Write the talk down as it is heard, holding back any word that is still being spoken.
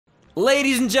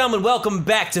Ladies and gentlemen, welcome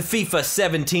back to FIFA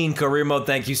 17 Career Mode.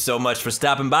 Thank you so much for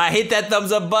stopping by. Hit that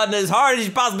thumbs up button as hard as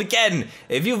you possibly can.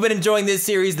 If you've been enjoying this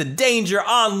series, the Danger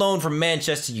on loan from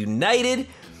Manchester United.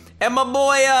 And my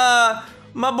boy,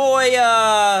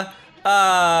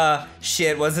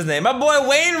 shit, what's his name? My boy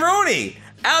Wayne Rooney.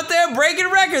 Out there breaking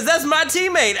records. That's my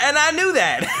teammate, and I knew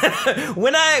that.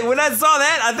 when I saw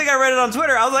that, I think I read it on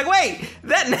Twitter. I was like, wait,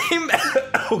 that name,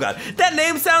 oh god, that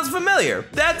name sounds familiar.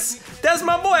 That's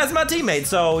my boy. That's my teammate.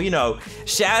 So you know,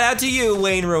 shout out to you,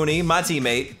 Wayne Rooney, my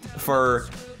teammate, for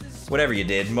whatever you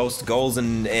did, most goals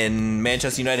in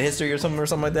Manchester United history or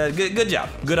something like that. Good job.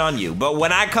 Good on you. But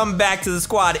when I come back to the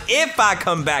squad, if I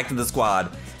come back to the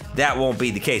squad, that won't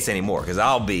be the case anymore because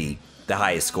I'll be the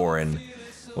highest scoring.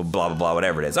 Well, blah, blah, blah,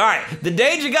 whatever it is. All right, the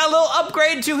Danger got a little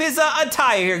upgrade to his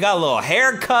attire here. Got a little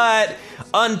haircut,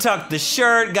 untucked the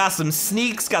shirt, got some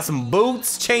sneaks, got some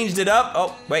boots, changed it up.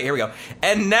 Oh, wait, here we go.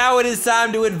 And now it is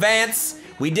time to advance.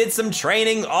 We did some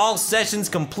training, all sessions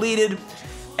completed.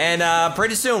 And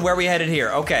pretty soon, where are we headed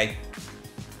here? Okay.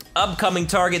 Upcoming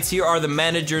targets, here are the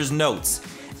manager's notes.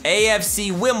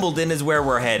 AFC Wimbledon is where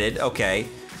we're headed. Okay.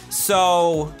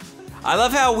 So, I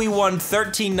love how we won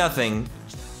 13-0.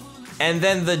 And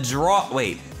then the draw,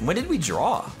 wait, when did we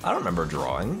draw? I don't remember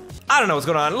drawing. I don't know what's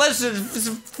going on. Let's just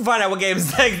find out what game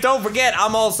it's like. Don't forget,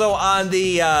 I'm also on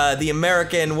the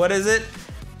American, what is it?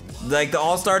 Like the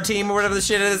All-Star team or whatever the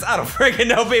shit is. I don't freaking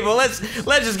know, people. Let's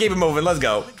just keep it moving. Let's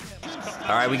go.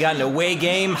 All right, we got an away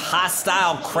game.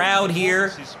 Hostile crowd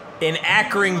here in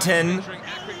Accrington.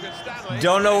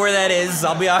 Don't know where that is,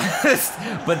 I'll be honest.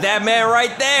 But that man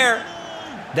right there,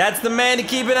 that's the man to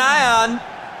keep an eye on.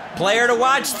 Player to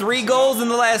watch, 3 goals in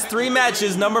the last 3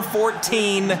 matches. Number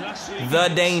 14, The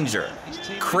Danger.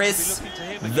 Chris,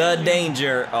 The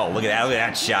Danger. Oh, look at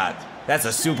that shot. That's a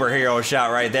superhero shot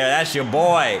right there. That's your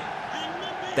boy.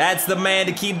 That's the man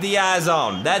to keep the eyes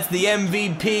on. That's the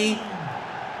MVP,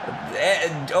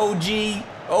 OG,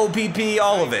 OPP,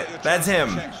 all of it. That's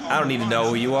him. I don't need to know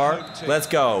who you are. Let's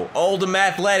go. Oldham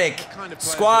Athletic.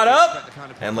 Squad up.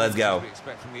 And let's go.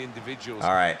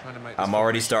 All right. I'm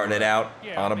already starting it out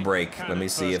on a break. Let me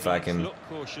see if I can.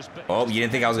 Oh, you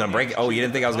didn't think I was going to break it? Oh, you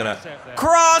didn't think I was going to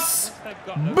cross.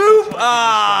 Boop.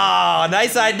 Ah,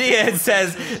 nice idea. It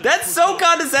says. That's so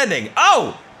condescending.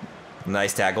 Oh,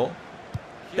 nice tackle.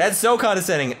 That's so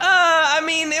condescending. I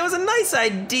mean, it was a nice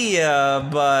idea,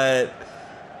 but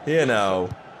you know.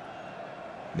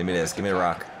 Give me this. Give me the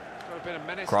rock.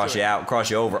 Cross you out.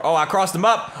 Cross you over. Oh, I crossed him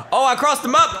up. Oh, I crossed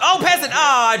him up. Oh, pass it.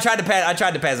 Oh, I tried to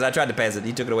pass it.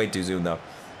 He took it away too soon, though.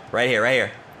 Right here. Right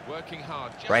here.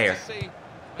 Right here.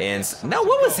 And no,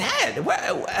 what was that?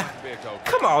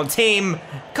 Come on, team.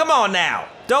 Come on now.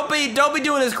 Don't be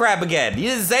doing this crap again. You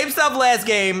did the same stuff last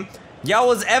game. Y'all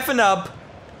was effing up.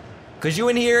 Cause you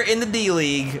in here in the D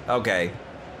League. Okay.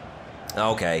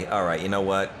 Okay. All right. You know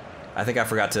what? I think I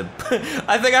forgot to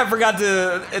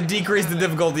decrease the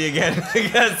difficulty again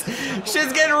because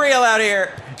shit's getting real out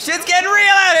here. Shit's getting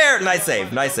real out here. Nice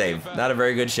save. Nice save. Not a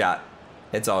very good shot.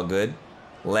 It's all good.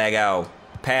 Leg out.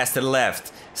 Pass to the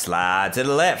left. Slide to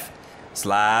the left.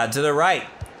 Slide to the right.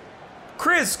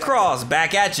 Crisscross.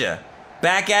 Back at you.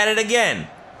 Back at it again.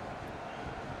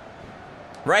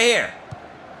 Right here.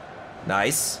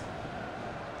 Nice.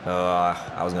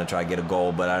 I was gonna try to get a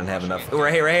goal, but I didn't have enough.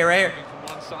 Right here. Right here. Right here.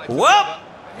 Whoop!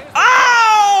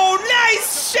 Oh,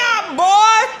 nice shot,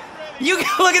 boy! You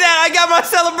look at that, I got my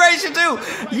celebration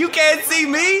too. You can't see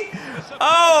me.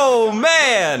 Oh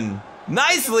man,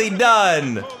 nicely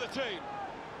done.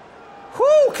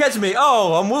 Whoo, catch me.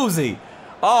 Oh, I'm woozy.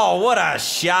 Oh, what a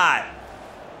shot.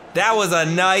 That was a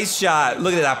nice shot.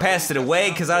 Look at that, I passed it away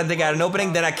because I didn't think I had an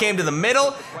opening. Then I came to the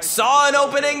middle, saw an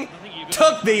opening,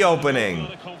 took the opening.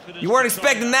 You weren't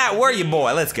expecting that, were you,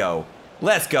 boy? Let's go.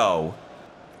 Let's go.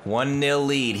 1-0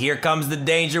 lead. Here comes the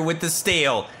Danger with the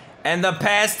steal. And the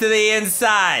pass to the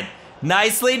inside.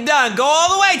 Nicely done. Go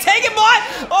all the way. Take it,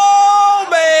 boy. Oh,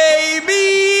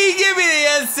 baby. Give me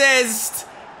the assist.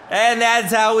 And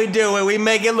that's how we do it. We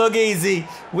make it look easy.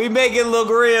 We make it look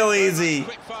real easy.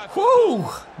 Whew.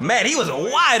 Man, he was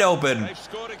wide open.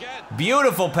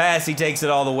 Beautiful pass. He takes it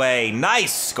all the way.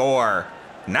 Nice score.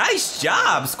 Nice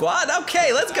job, squad.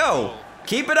 Okay, let's go.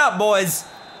 Keep it up, boys.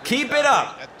 Keep it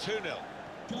up.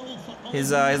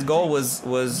 His goal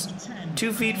was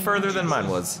 2 feet further than mine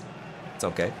was. It's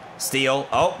okay. Steal.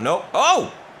 Oh, no.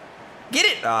 Oh! Get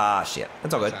it! Ah, shit.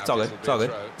 It's all good. It's all good. It's all good.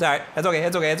 It's all right. It's okay.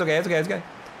 It's okay. It's okay. It's okay. It's okay.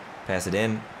 Pass it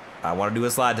in. I want to do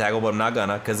a slide tackle, but I'm not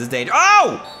gonna because it's dangerous.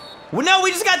 Oh! Well, no,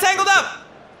 we just got tangled up.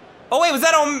 Oh, wait. Was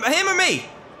that on him or me?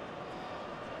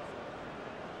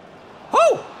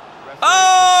 Oh!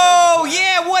 Oh,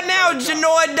 yeah. What now,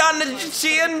 Janoid on the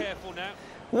chin.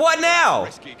 What now?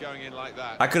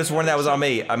 I could have sworn that was on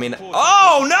me. I mean,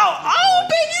 oh no! Oh,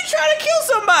 babe, you trying to kill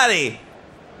somebody?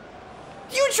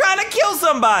 You trying to kill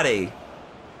somebody?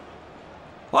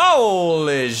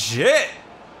 Holy shit!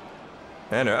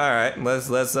 And all right, let's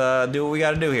do what we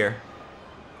got to do here.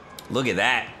 Look at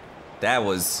that. That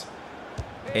was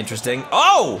interesting.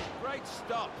 Oh!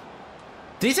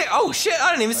 Did he say? Oh shit!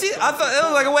 I didn't even see it. I thought it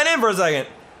looked like it went in for a second.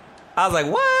 I was like,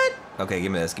 what? Okay,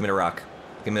 give me this. Give me the rock.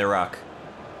 Give me the rock.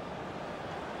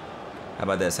 How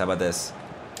about this? How about this?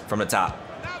 From the top.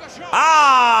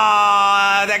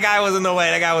 Ah! That guy was in the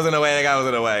way. That guy was in the way. That guy was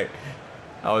in the way.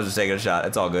 I was just taking a shot.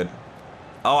 It's all good.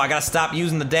 Oh, I gotta stop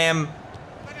using the damn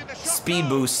speed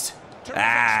boost.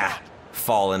 Ah!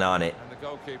 Falling on it.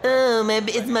 Oh,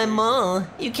 maybe it's my mall.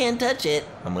 You can't touch it.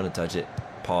 I'm gonna touch it.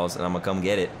 Pause, and I'm gonna come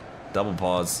get it. Double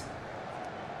pause.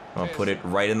 I'm gonna put it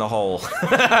right in the hole.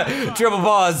 Triple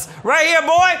pause. Right here,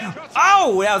 boy!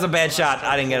 Oh, that was a bad shot.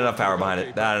 I didn't get enough power behind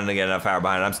it. I didn't get enough power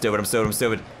behind it. I'm stupid, I'm stupid, I'm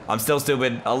stupid. I'm still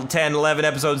stupid. 10, 11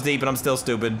 episodes deep, and I'm still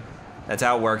stupid. That's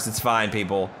how it works. It's fine,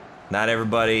 people. Not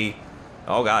everybody.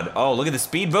 Oh, God. Oh, look at the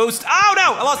speed boost. Oh,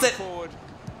 no! I lost it.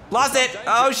 Lost it.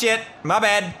 Oh, shit. My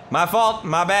bad. My fault.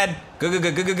 My bad. Good, good,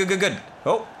 good, good, good, good, good, good.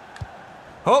 Oh.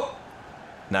 Oh.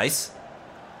 Nice.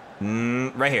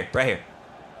 Right here. Right here.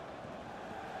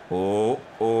 Oh,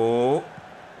 oh.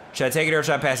 Should I take it or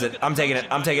should I pass it? I'm taking it.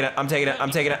 I'm taking it. I'm taking it. I'm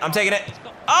taking it. I'm taking it.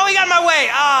 Oh, he got in my way.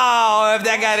 Oh, if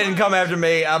that guy didn't come after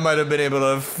me, I might have been able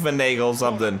to finagle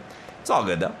something. It's all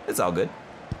good, though. It's all good.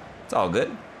 It's all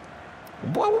good.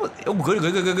 Boy, what was, oh, good,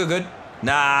 good, good, good, good, good.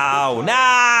 No, no.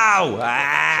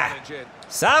 Ah,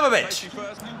 son of a bitch.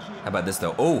 How about this,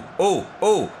 though? Oh, oh,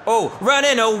 oh, oh.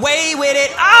 Running away with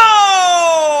it.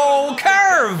 Oh,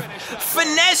 curve.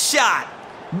 Finesse shot.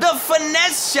 The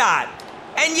finesse shot,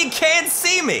 and you can't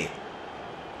see me.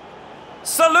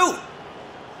 Salute.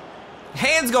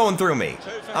 Hands going through me.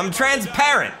 I'm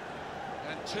transparent.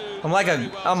 I'm like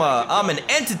I'm an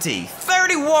entity.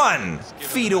 31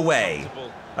 feet away.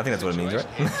 I think that's what it means, right?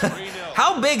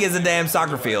 How big is a damn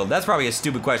soccer field? That's probably a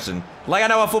stupid question. Like I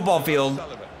know a football field.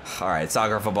 All right,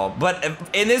 soccer, football. But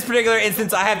in this particular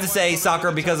instance, I have to say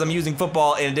soccer because I'm using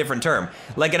football in a different term.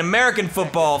 Like an American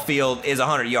football field is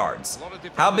 100 yards.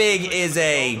 How big is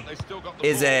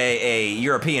a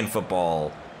European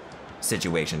football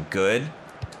situation? Good.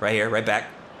 Right here, right back.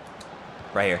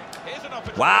 Right here.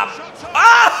 Wow.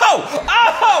 Oh!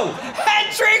 Oh!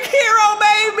 Hat-trick hero,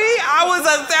 baby! I was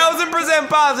 1,000%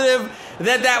 positive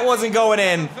that that wasn't going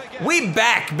in. We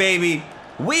back, baby.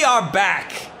 We are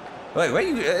back. Wait,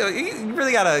 you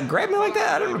really gotta grab me like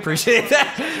that? I don't appreciate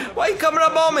that. Why are you coming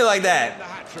up on me like that?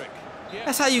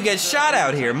 That's how you get shot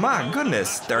out here. My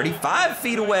goodness, 35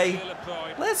 feet away.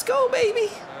 Let's go, baby.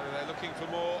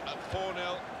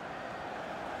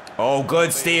 Oh,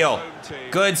 good steal.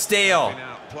 Good steal.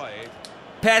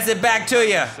 Pass it back to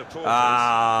you.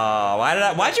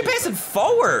 Why'd you pass it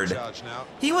forward?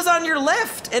 He was on your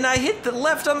left, and I hit the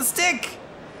left on the stick.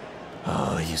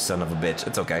 Oh, you son of a bitch.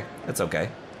 It's okay. It's okay.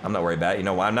 I'm not worried about it. You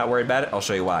know why I'm not worried about it? I'll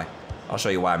show you why. I'll show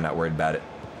you why I'm not worried about it.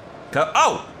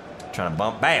 Oh! Trying to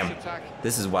bump. Bam.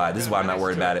 This is why. This is why I'm not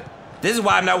worried about it. This is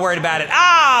why I'm not worried about it.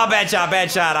 Ah, bad shot,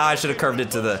 bad shot. Oh, I should have curved it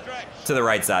to the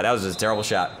right side. That was just a terrible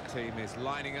shot.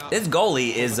 This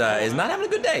goalie is not having a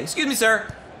good day. Excuse me,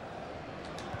 sir.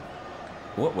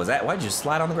 What was that? Why'd you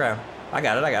slide on the ground? I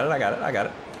got it. I got it. I got it. I got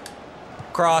it.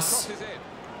 Cross.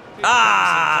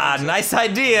 Ah, nice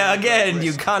idea again,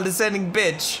 you condescending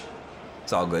bitch.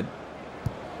 It's all good.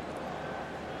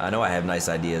 I know I have nice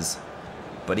ideas,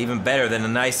 but even better than a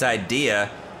nice idea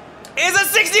is a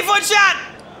 60-foot shot.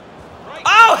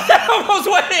 Oh, that almost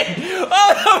went in.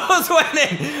 Oh, that almost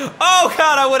went in. Oh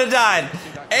God, I would have died.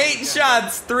 8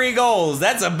 shots, 3 goals.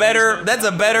 That's a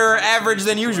better average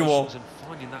than usual.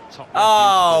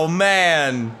 Oh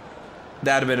man,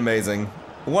 that'd have been amazing.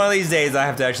 One of these days, I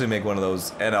have to actually make one of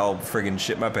those, and I'll friggin'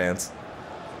 shit my pants.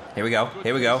 Here we go.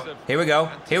 Here we go. Here we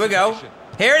go. Here we go.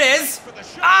 Here it is.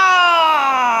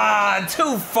 Ah,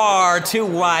 too far, too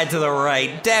wide to the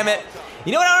right. Damn it.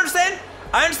 You know what I don't understand?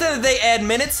 I understand that they add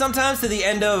minutes sometimes to the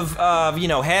end of you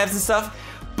know, halves and stuff,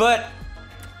 but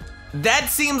that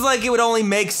seems like it would only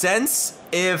make sense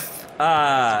if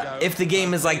the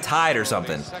game is like tied or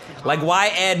something. Like, why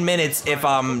add minutes if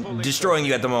I'm destroying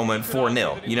you at the moment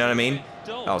 4-0? You know what I mean?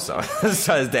 Oh, so this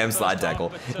damn slide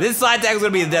tackle. This slide tackle's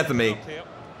gonna be the death of me.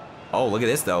 Oh, look at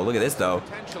this though. Look at this though.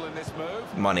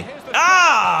 Money.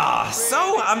 Ah!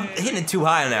 So I'm hitting it too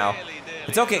high now.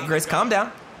 It's okay, Chris. Calm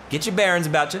down. Get your bearings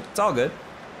about you. It's all good.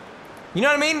 You know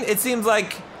what I mean? It seems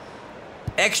like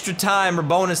extra time or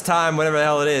bonus time, whatever the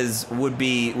hell it is, would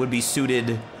be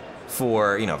suited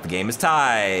for, you know, if the game is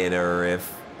tied or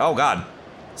if, oh God,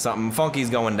 something funky's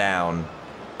going down.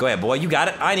 Go ahead, boy, you got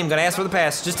it. I ain't even gonna ask for the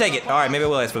pass. Just take it. All right, maybe I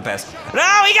will ask for the pass.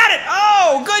 No, he got it.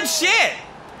 Oh, good shit.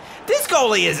 This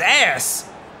goalie is ass.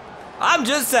 I'm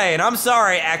just saying. I'm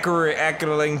sorry,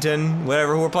 Ackerlington,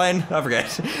 whatever who we're playing. I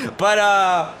forget. But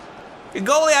the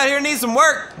goalie out here needs some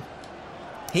work.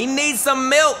 He needs some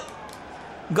milk.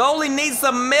 Goalie needs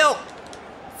some milk.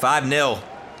 5-0.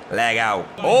 Lag out.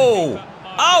 Oh.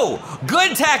 Oh,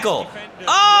 good tackle.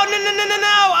 Oh, no.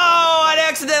 Oh, I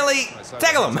accidentally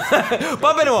tackle him.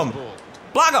 Bump into him.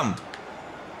 Block him.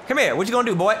 Come here. What you gonna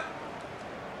do, boy?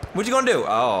 What you gonna do?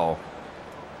 Oh.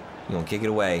 You gonna kick it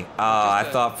away. I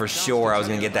thought for sure I was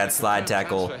gonna get that slide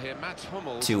tackle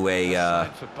to a,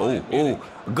 oh,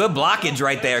 good blockage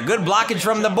right there. Good blockage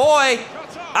from the boy.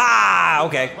 Ah,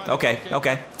 okay.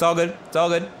 It's all good. It's all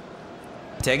good.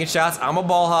 Taking shots. I'm a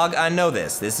ball hog. I know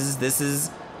this. This is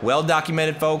well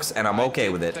documented, folks, and I'm okay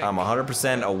with it. I'm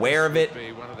 100% aware of it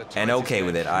and okay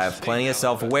with it. I have plenty of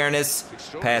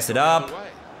self-awareness. Pass it up.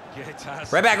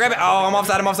 Right back. Oh, I'm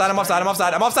offside.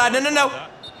 No.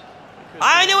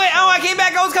 I knew it. Oh, I came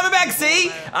back. I was coming back.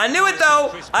 See? I knew it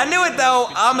though.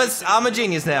 I'm a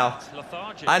genius now.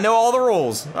 I know all the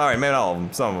rules. All right, maybe not all of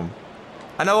them. Some of them.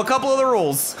 I know a couple of the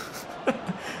rules.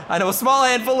 I know a small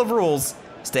handful of rules.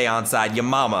 Stay onside your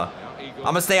mama. I'm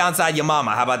gonna stay onside your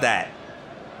mama. How about that?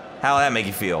 How'll that make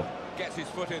you feel?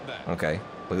 Okay.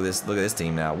 Look at this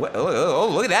team now. Oh,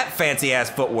 look at that fancy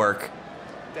ass footwork.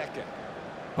 Denker.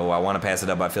 Oh, I want to pass it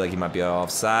up. I feel like he might be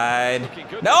offside.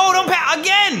 No, don't pass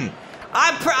again.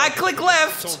 I click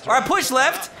left or I push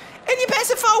left, and you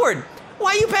pass it forward.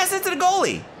 Why you pass it to the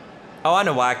goalie? Oh, I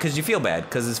know why. Cause you feel bad.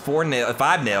 Cause it's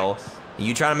 5-0.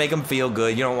 You trying to make him feel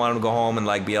good. You don't want him to go home and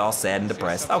like be all sad and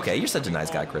depressed. Okay, you're such a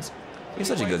nice guy, Chris. You're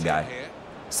such a good guy.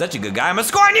 Such a good guy. I'm gonna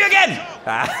score on you again.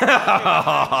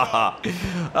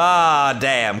 Ah,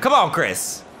 damn. Come on,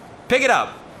 Chris. Pick it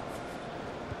up.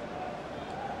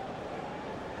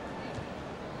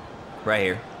 Right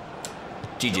here.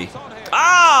 GG.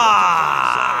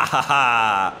 Ah!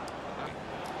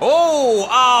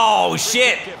 Oh,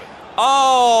 shit.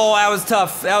 Oh, that was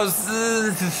tough. That was.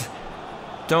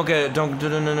 No.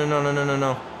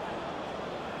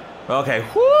 Okay.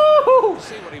 Woo!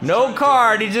 No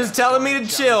card. He's just telling me to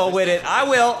chill with it. I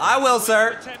will,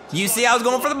 sir. You see, I was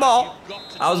going for the ball.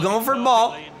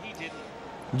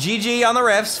 GG on the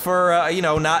refs for you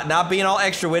know, not being all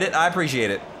extra with it. I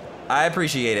appreciate it.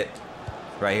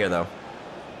 Right here, though.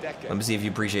 Let me see if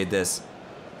you appreciate this.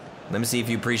 Let me see if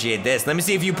you appreciate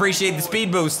the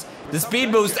speed boost. The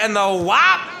speed boost and the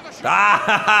whop.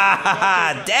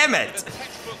 Ah, damn it.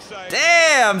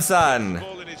 Damn, son.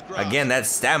 Again, that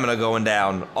stamina going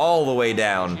down. All the way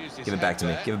down. Give it back to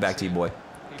me. Give it back to you, boy.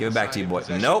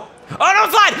 Nope. Oh, no,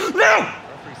 slide. No.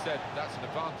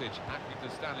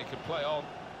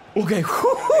 Okay.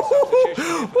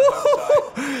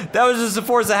 That was just a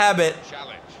force of habit.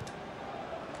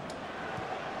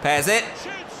 Pass it.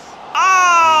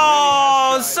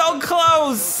 Oh, so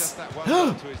close.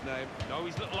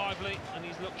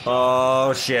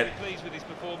 Oh, shit.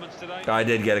 I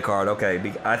did get a card.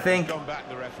 Okay. I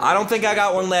don't think I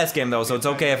got one last game though, so it's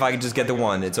okay if I can just get the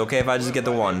one.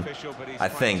 I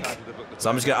think. So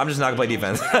I'm just not gonna play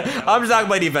defense. I'm just not gonna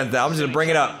play defense now. I'm just gonna bring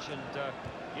it up.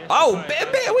 Oh,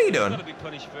 what are you doing?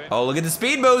 Oh, look at the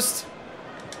speed boost.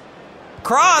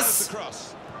 Cross.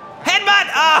 Headbutt!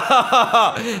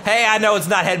 Oh! Hey, I know it's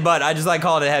not headbutt. I just like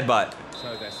calling it headbutt.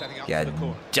 Yeah,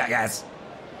 jackass.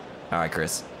 All right,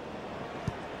 Chris.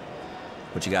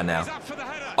 What you got now?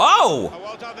 Oh!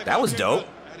 That was dope.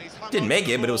 Didn't make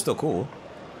it, but it was still cool.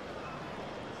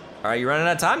 All right, you're running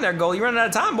out of time there, goal. You're running out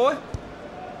of time, boy.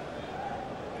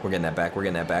 We're getting that back.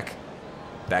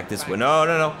 Back this way.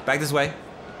 No. Back this way.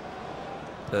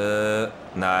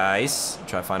 Nice.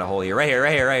 Try to find a hole here. Right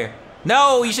here.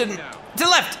 No, you shouldn't. To the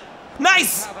left.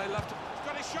 Nice!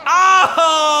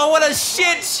 Oh, what a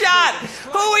shit shot!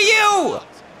 Who are you?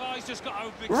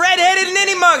 Red-headed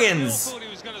ninny muggins!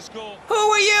 Who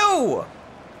are you?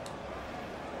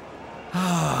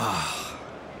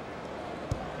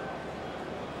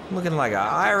 Looking like an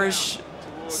Irish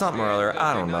something or other.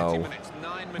 I don't know.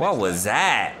 What was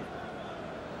that?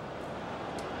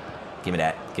 Give me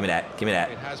that.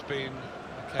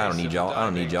 I don't need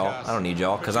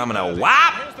y'all, because I'm gonna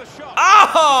whop!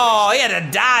 Oh, he had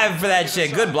to dive for that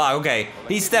shit. Good block. Okay,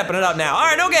 he's stepping it up now. All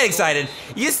right, don't get excited.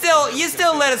 You still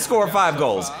let it score 5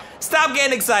 goals. Stop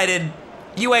getting excited.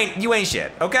 You ain't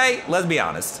shit. Okay, let's be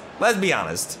honest.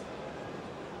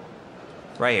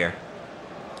 Right here.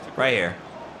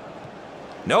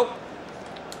 Nope.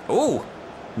 Ooh.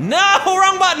 No,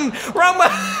 wrong button. Wrong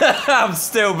button. I'm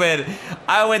stupid.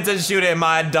 I went to shoot it and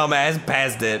my dumbass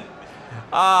passed it.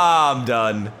 Oh, I'm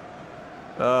done.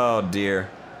 Oh, dear.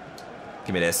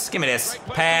 Give me this. Give me this.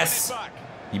 Pass.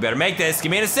 You better make this.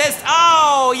 Give me an assist.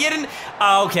 Oh, you didn't.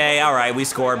 Okay, all right. We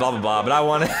scored, blah, blah, blah. But I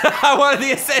wanted, I wanted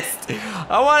the assist.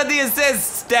 I wanted the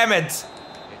assist. Damn it.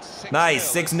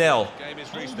 Nice. 6-0.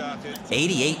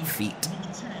 88 feet.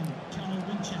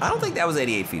 I don't think that was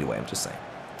 88 feet away. I'm just saying.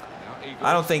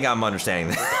 I don't think I'm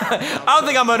understanding that. I don't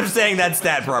think I'm understanding that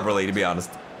stat properly, to be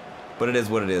honest. But it is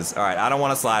what it is. All right. I don't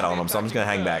want to slide on them, so I'm just going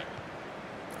to hang back.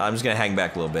 I'm just going to hang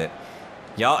back a little bit.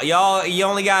 Y'all, you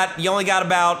only got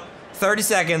about 30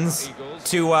 seconds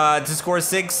to score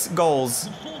 6 goals.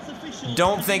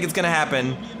 Don't think it's gonna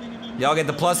happen. Y'all get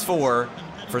the +4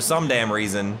 for some damn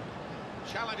reason.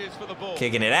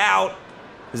 Kicking it out.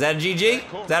 Is that a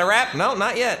GG? Is that a wrap? No,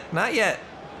 not yet. Not yet.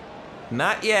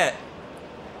 Not yet.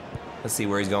 Let's see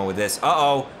where he's going with this.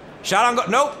 Uh-oh. Shot on goal.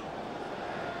 Nope.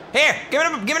 Here, give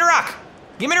me the rock.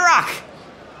 Give me the rock.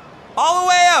 All the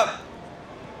way up.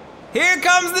 Here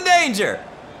comes the danger.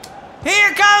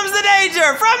 Here comes the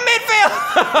danger from midfield.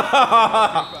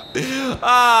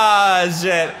 Ah,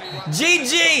 shit.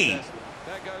 GG,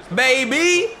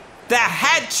 baby. The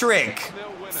hat trick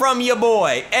from your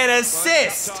boy. An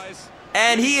assist.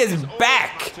 And he is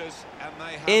back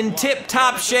in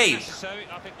tip-top shape.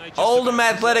 Oldham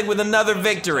Athletic with another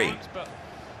victory.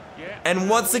 And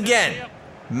once again,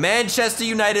 Manchester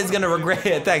United is going to regret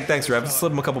it. Thanks, Rev.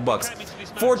 Slip him a couple bucks.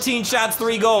 14 shots,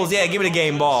 3 goals. Yeah, give it a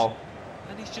game ball.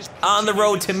 On the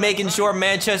road to making sure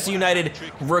Manchester United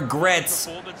regrets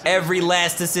every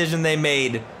last decision they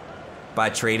made by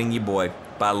trading your boy,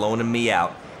 by loaning me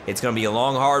out. It's going to be a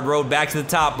long, hard road back to the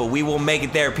top, but we will make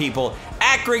it there, people.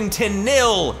 Accrington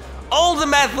 0,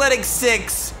 Oldham Athletic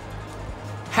 6.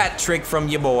 Hat trick from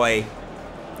your boy.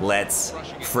 Let's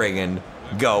friggin'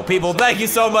 go. People, thank you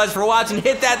so much for watching.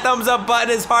 Hit that thumbs up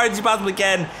button as hard as you possibly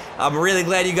can. I'm really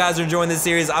glad you guys are enjoying this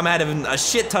series. I'm having a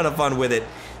shit ton of fun with it.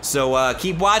 So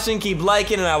keep watching, keep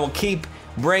liking, and I will keep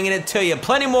bringing it to you.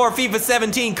 Plenty more FIFA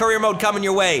 17 career mode coming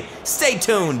your way. Stay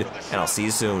tuned, and I'll see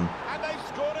you soon.